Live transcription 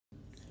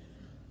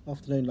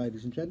Afternoon,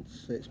 ladies and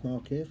gents. It's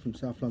Mark here from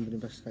South London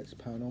Investigates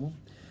Paranormal.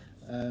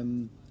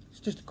 It's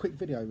just a quick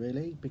video,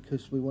 really,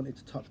 because we wanted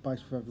to touch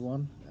base with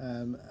everyone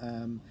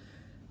and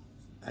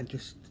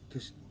just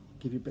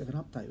give you a bit of an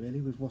update,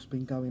 really, with what's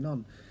been going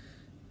on.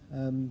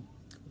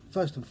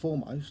 First and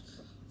foremost,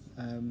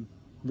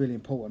 really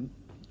important.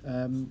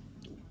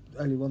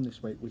 Earlier on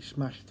this week, we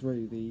smashed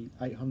through the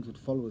 800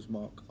 followers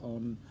mark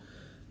on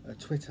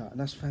Twitter, and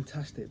that's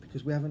fantastic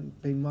because we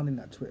haven't been running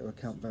that Twitter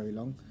account very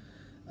long.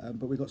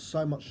 But we got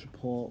so much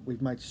support.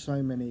 We've made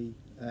so many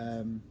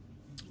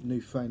new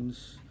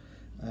friends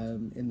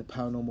in the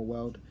paranormal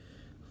world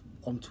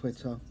on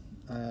Twitter,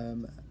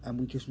 and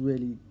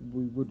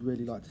we would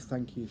really like to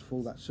thank you for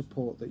all that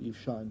support that you've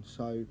shown.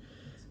 So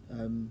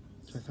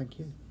thank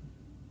you.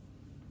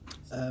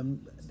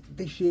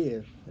 This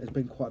year has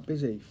been quite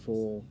busy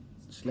for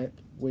Slip.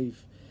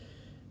 We've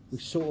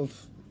sort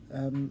of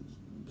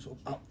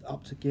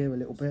up to gear a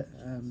little bit.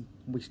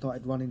 We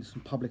started running some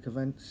public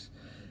events.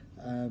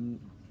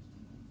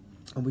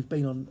 And we've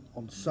been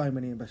on so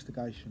many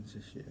investigations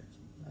this year.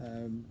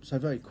 So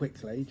very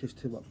quickly, just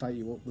to update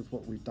you with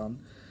what we've done,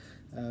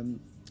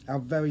 our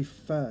very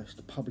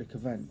first public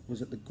event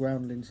was at the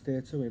Groundlings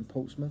Theatre in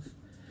Portsmouth.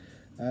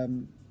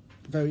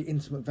 Very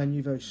intimate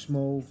venue, very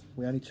small.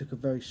 We only took a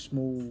very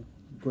small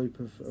group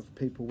of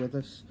people with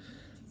us,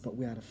 but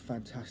we had a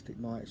fantastic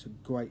night. It's a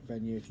great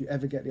venue. If you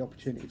ever get the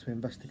opportunity to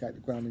investigate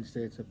the Groundlings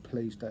Theatre,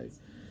 please do.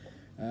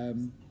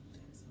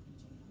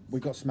 We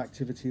got some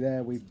activity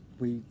there. We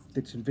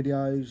did some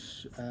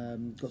videos,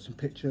 got some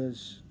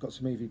pictures, got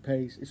some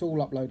EVPs. It's all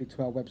uploaded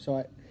to our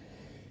website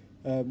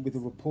with a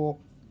report,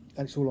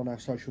 and it's all on our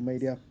social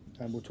media.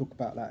 And we'll talk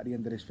about that at the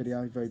end of this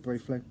video very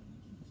briefly.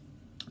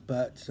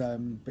 But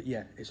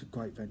yeah, it's a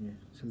great venue.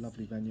 It's a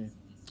lovely venue.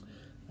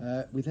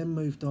 We then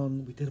moved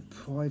on. We did a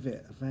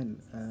private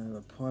event,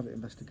 a private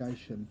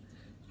investigation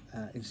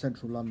in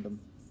central London.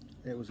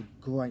 It was a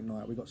great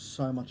night. We got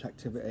so much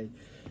activity.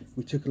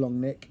 We took along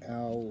Nick,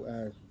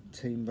 our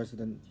team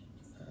resident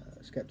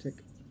skeptic,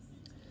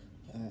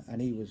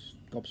 and he was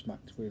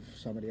gobsmacked with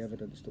some of the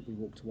evidence that we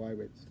walked away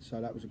with.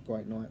 So that was a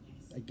great night.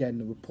 Again,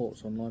 the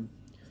report's online.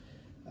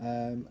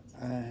 And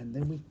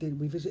then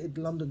we visited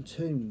London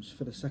Tombs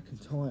for the second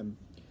time.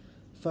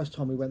 First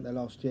time we went there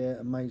last year.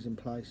 Amazing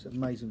place,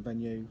 amazing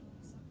venue,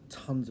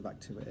 tons of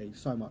activity.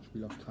 So much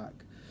we lost track.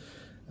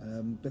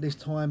 But this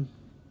time,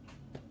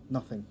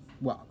 nothing.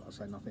 Well, I'll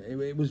say nothing.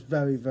 It was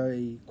very,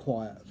 very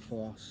quiet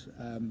for us.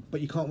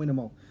 But you can't win them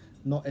all.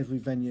 Not every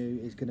venue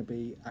is going to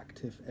be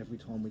active every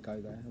time we go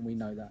there, and we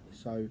know that.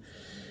 So,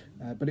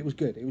 but it was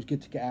good. It was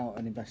good to get out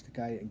and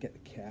investigate and get the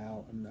kit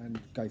out and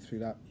go through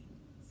that.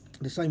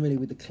 The same really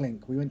with the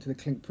Clink. We went to the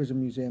Clink Prison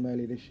Museum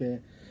earlier this year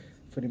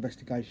for an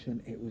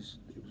investigation. It was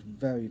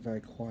very,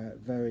 very quiet,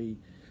 very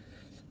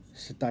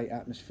sedate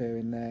atmosphere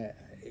in there.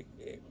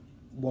 It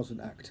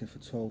wasn't active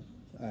at all.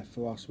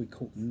 For us, we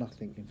caught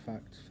nothing, in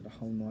fact, for the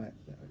whole night.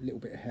 A little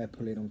bit of hair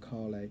pulling on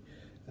Carly.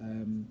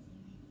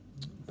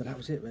 But that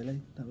was it, really.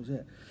 That was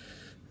it.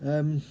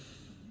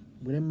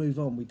 We then move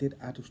on. We did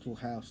Addlestall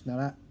House. Now,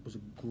 that was a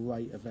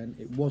great event.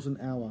 It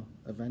wasn't our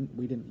event.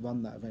 We didn't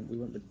run that event. We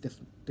went with a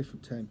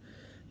different team.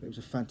 But it was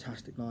a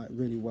fantastic night,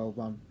 really well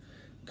run.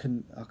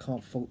 I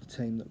can't fault the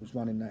team that was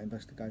running that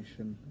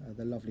investigation.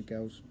 They're lovely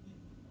girls.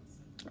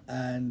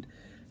 And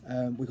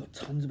we got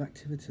tons of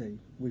activity.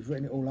 We've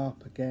written it all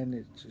up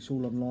again. It's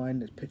all online.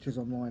 There's pictures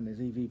online. There's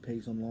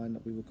EVPs online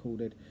that we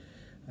recorded.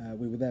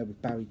 We were there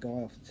with Barry Guy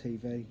off the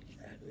TV.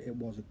 It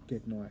was a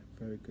good night,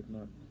 very good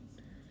night.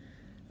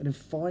 And then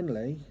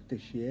finally,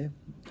 this year,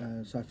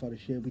 so far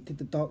this year, we did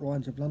the Dark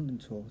Lines of London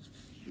tour.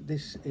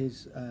 This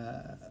is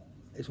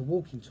it's a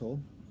walking tour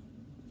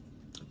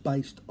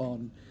based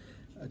on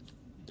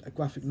a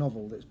graphic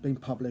novel that's been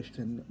published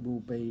and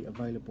will be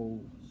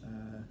available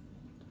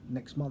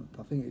next month.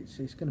 I think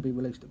it's going to be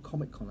released at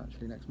Comic Con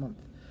actually next month.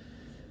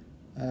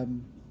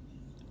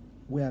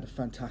 We had a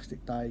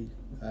fantastic day.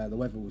 The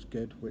weather was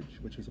good,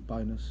 which is a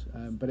bonus.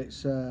 But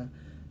it's a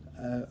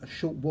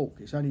short walk.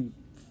 It's only,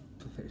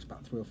 I think it's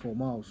about 3 or 4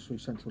 miles through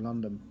central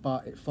London,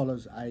 but it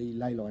follows a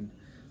ley line,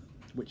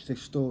 which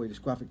this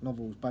graphic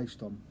novel is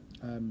based on.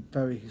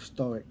 Very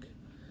historic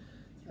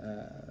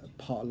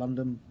part of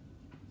London.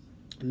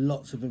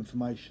 Lots of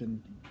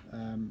information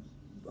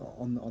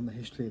on the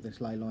history of this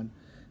ley line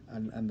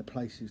and the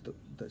places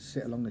that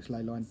sit along this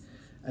ley line.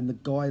 And the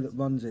guy that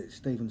runs it,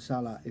 Stephen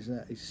Salah, is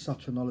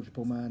such a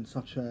knowledgeable man,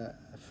 such a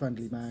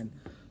friendly man,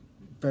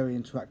 very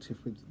interactive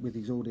with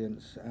his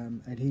audience,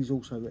 and he's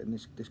also written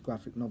this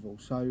graphic novel.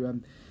 So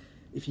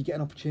if you get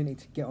an opportunity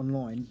to get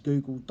online,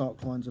 Google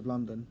Dark Lines of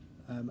London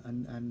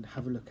and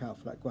have a look out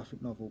for that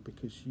graphic novel,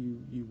 because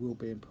you will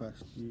be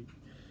impressed.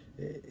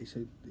 It's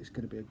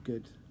going to be a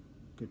good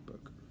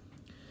book.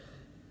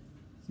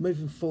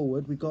 Moving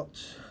forward, we got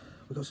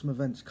some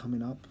events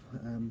coming up.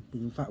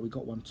 In fact, we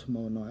got one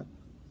tomorrow night.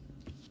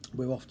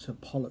 We're off to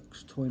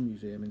Pollock's Toy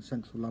Museum in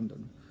central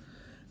London.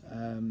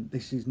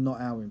 This is not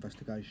our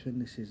investigation.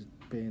 This is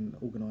being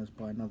organised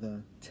by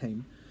another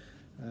team.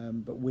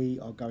 But we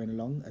are going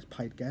along as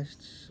paid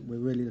guests. We're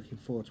really looking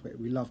forward to it.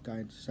 We love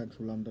going to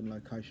central London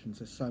locations.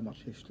 There's so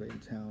much history in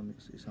town,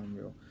 it's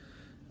unreal.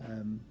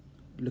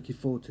 Looking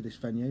forward to this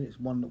venue. It's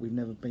one that we've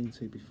never been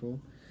to before,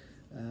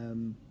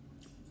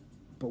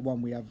 but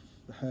one we have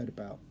heard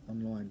about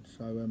online.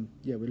 So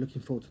yeah, we're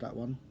looking forward to that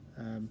one.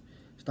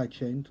 Stay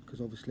tuned,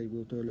 because obviously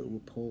we'll do a little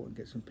report and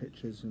get some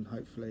pictures, and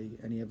hopefully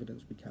any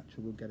evidence we capture,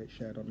 we'll get it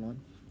shared online.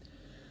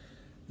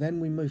 Then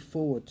we move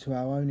forward to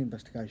our own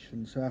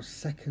investigation. So our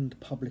second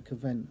public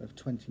event of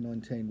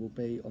 2019 will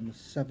be on the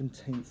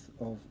 17th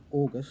of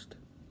August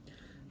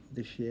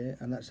this year,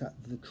 and that's at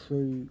the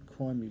True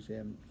Crime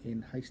Museum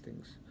in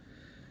Hastings.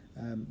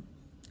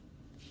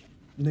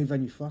 New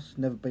venue for us,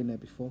 never been there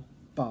before,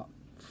 but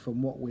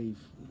from what we've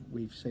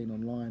seen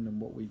online and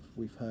what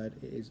we've heard,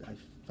 it is a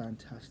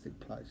fantastic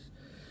place.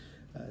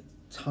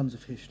 Tons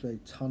of history,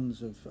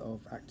 tons of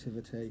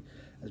activity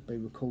has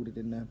been recorded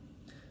in there.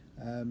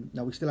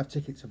 Now we still have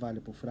tickets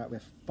available for that. We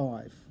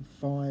have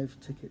five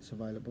tickets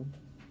available.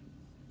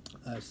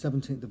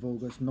 17th of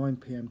August, 9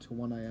 p.m. to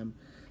 1 a.m.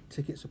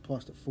 Tickets are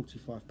priced at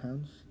 £45,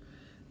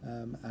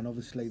 and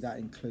obviously that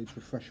includes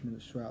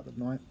refreshments throughout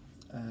the night.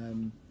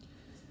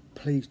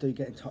 Please do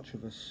get in touch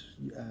with us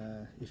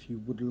if you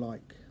would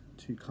like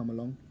to come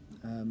along.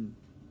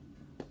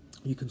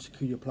 You can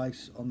secure your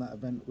place on that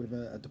event with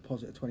a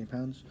deposit of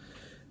 £20,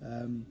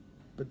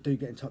 but do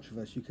get in touch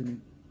with us. You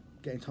can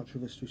get in touch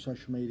with us through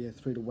social media,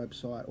 through the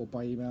website, or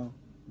by email.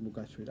 We'll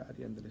go through that at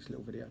the end of this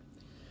little video.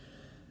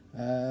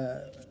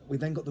 We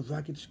then got the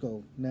Ragged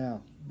School.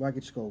 Now,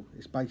 Ragged School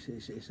is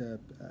basically it's a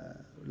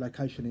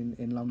location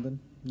in London,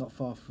 not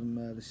far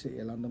from the City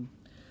of London.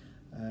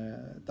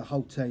 The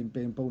whole team,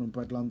 being born and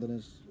bred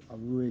Londoners, are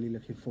really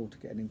looking forward to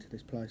getting into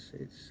this place.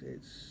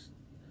 It's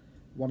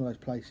one of those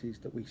places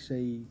that we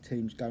see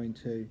teams going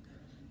to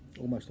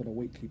almost on a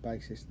weekly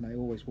basis, and they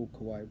always walk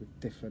away with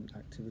different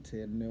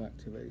activity and new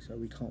activity, so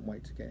we can't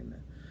wait to get in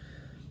there.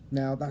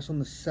 Now, that's on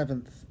the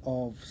 7th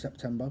of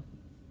September,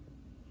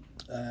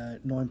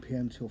 9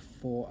 p.m. till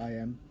 4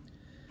 a.m.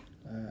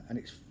 And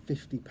it's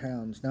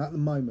 £50. Now, at the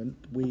moment,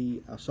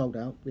 we are sold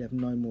out. We have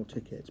no more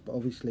tickets, but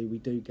obviously we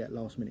do get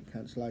last minute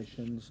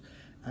cancellations,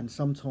 and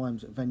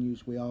sometimes at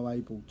venues we are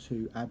able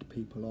to add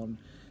people on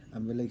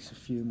and release a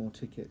few more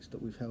tickets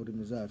that we've held in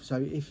reserve. So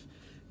if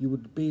you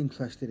would be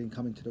interested in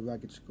coming to the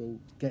Ragged School,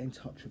 get in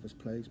touch with us,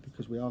 please,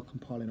 because we are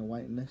compiling a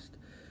waiting list,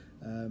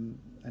 and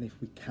if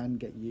we can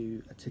get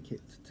you a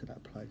ticket to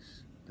that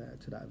place,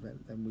 to that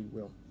event, then we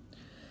will.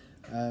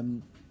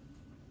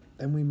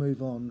 Then we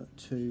move on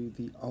to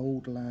the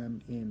Old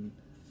Lamb Inn,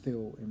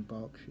 Thiel in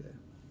Berkshire.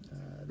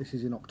 This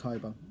is in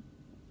October.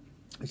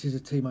 This is a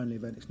team-only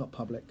event. It's not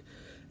public.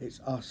 It's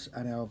us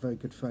and our very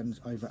good friends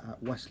over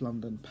at West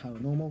London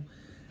Paranormal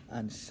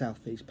and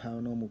South East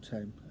Paranormal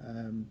team.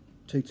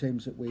 Two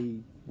teams that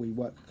we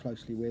work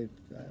closely with.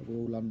 We're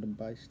all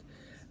London-based,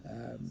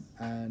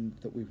 and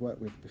that we've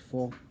worked with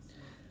before.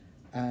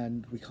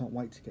 And we can't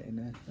wait to get in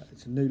there.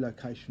 It's a new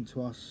location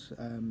to us.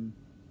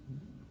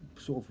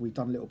 We've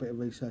done a little bit of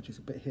research. It's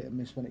a bit hit and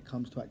miss when it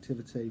comes to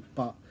activity,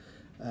 but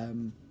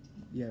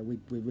yeah, we're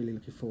really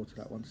looking forward to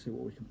that one, to see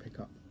what we can pick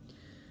up.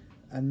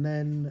 And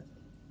then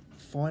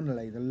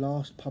finally, the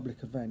last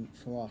public event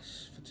for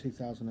us for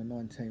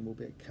 2019 will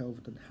be at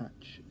Kelvedon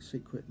Hatch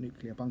Secret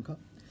Nuclear Bunker.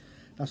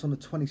 That's on the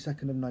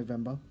 22nd of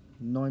November,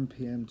 9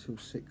 p.m. till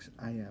 6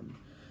 a.m.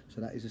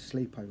 So that is a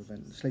sleepover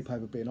event. The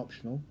sleepover being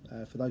optional.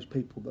 For those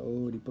people that are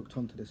already booked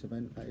onto this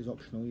event, that is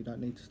optional. You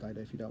don't need to stay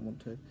there if you don't want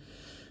to.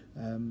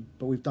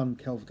 But we've done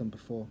Kelvedon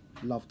before,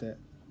 loved it,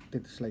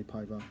 did the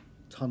sleepover,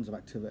 tons of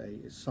activity.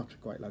 It's such a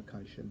great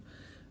location.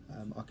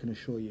 I can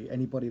assure you,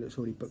 anybody that's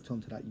already booked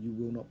onto that, you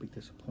will not be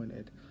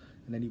disappointed,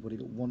 and anybody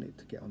that wanted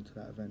to get onto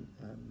that event,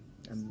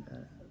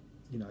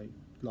 you know,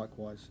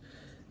 likewise.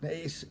 Now,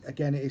 it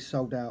is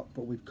sold out,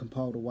 but we've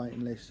compiled a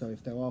waiting list, so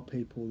if there are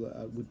people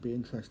that would be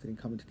interested in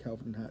coming to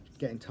Kelvedon Hatch,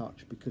 get in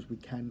touch, because we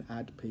can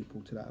add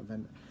people to that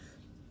event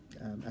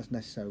as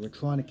necessary. We're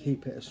trying to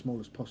keep it as small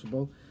as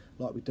possible,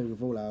 like we do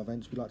with all our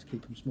events. We like to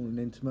keep them small and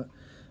intimate,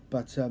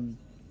 but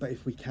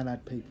if we can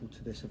add people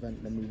to this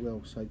event, then we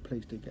will, so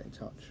please do get in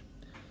touch.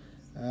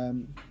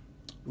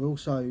 We're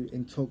also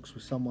in talks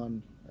with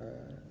someone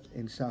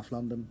in South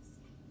London,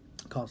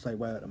 can't say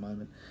where at the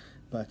moment,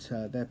 but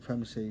their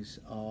premises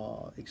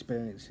are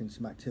experiencing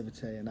some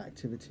activity, and that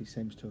activity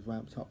seems to have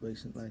ramped up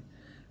recently,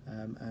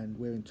 and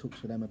we're in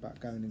talks with them about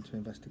going in to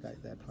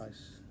investigate their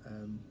place.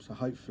 So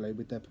hopefully,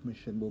 with their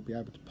permission, we'll be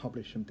able to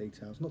publish some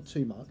details. Not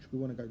too much. We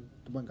won't go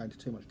into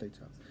too much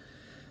detail,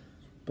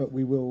 but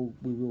we will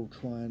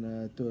try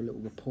and do a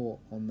little report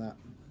on that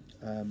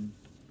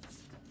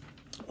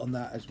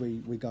as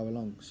we go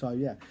along. So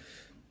yeah.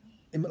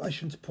 In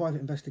relation to private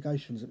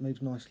investigations, it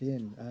moves nicely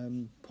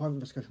in. Private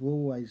investigations,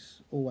 we're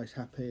always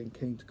happy and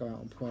keen to go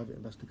out on private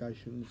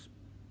investigations,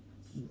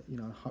 you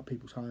know,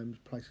 people's homes,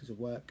 places of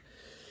work.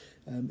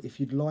 If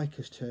you'd like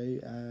us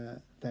to,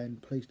 then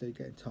please do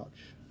get in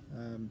touch.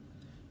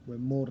 We're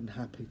more than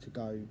happy to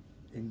go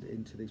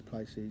into these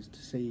places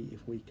to see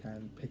if we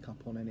can pick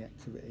up on any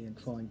activity and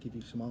try and give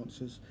you some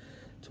answers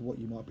to what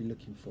you might be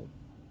looking for.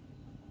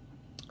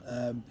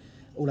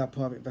 All our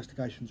private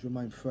investigations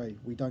remain free.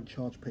 We don't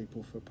charge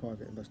people for a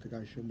private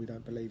investigation. We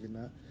don't believe in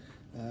that,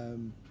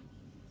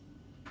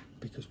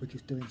 because we're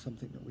just doing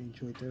something that we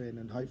enjoy doing,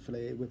 and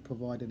hopefully we're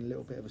providing a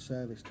little bit of a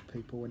service to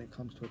people when it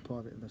comes to a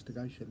private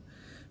investigation.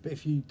 But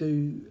if you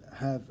do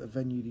have a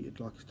venue that you'd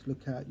like us to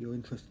look at, you're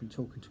interested in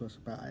talking to us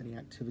about any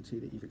activity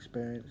that you've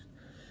experienced,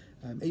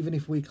 even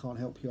if we can't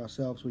help you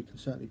ourselves, we can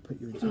certainly put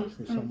you in touch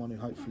with someone who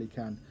hopefully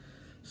can.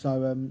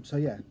 So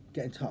yeah,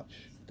 get in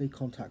touch. Do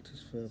contact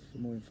us for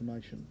more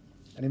information.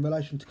 And in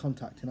relation to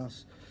contacting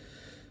us,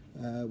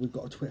 we've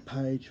got a Twitter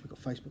page, we've got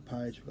a Facebook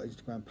page, we've got an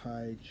Instagram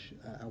page,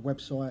 our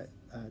website,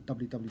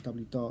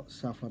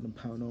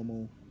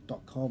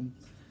 www.southlondonparanormal.com,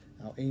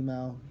 our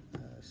email,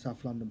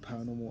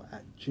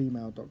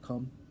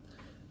 southlondonparanormal@gmail.com.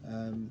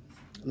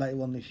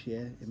 Later on this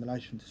year, in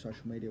relation to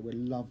social media, we'd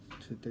love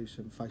to do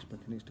some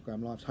Facebook and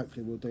Instagram lives.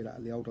 Hopefully we'll do that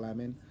at the Old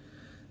Lamb Inn.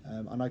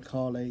 I know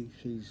Carly,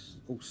 she's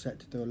all set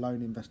to do a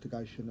lone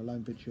investigation, a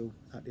lone vigil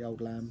at the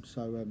Old Lamb,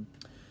 so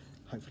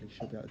hopefully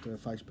she'll be able to do a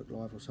Facebook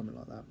Live or something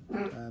like that.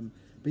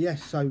 But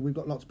yes, so we've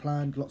got lots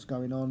planned, lots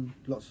going on,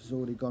 lots has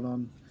already gone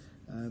on.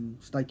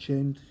 Stay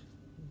tuned,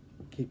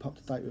 keep up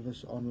to date with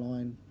us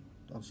online,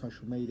 on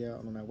social media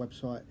and on our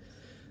website,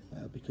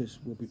 because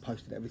we'll be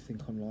posting everything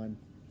online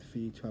for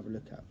you to have a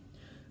look at.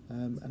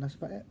 And that's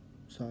about it.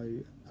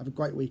 So have a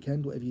great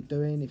weekend, whatever you're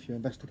doing. If you're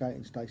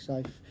investigating, stay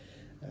safe.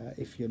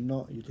 If you're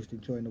not, you're just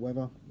enjoying the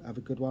weather, have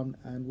a good one,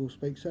 and we'll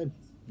speak soon.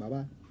 Bye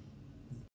bye.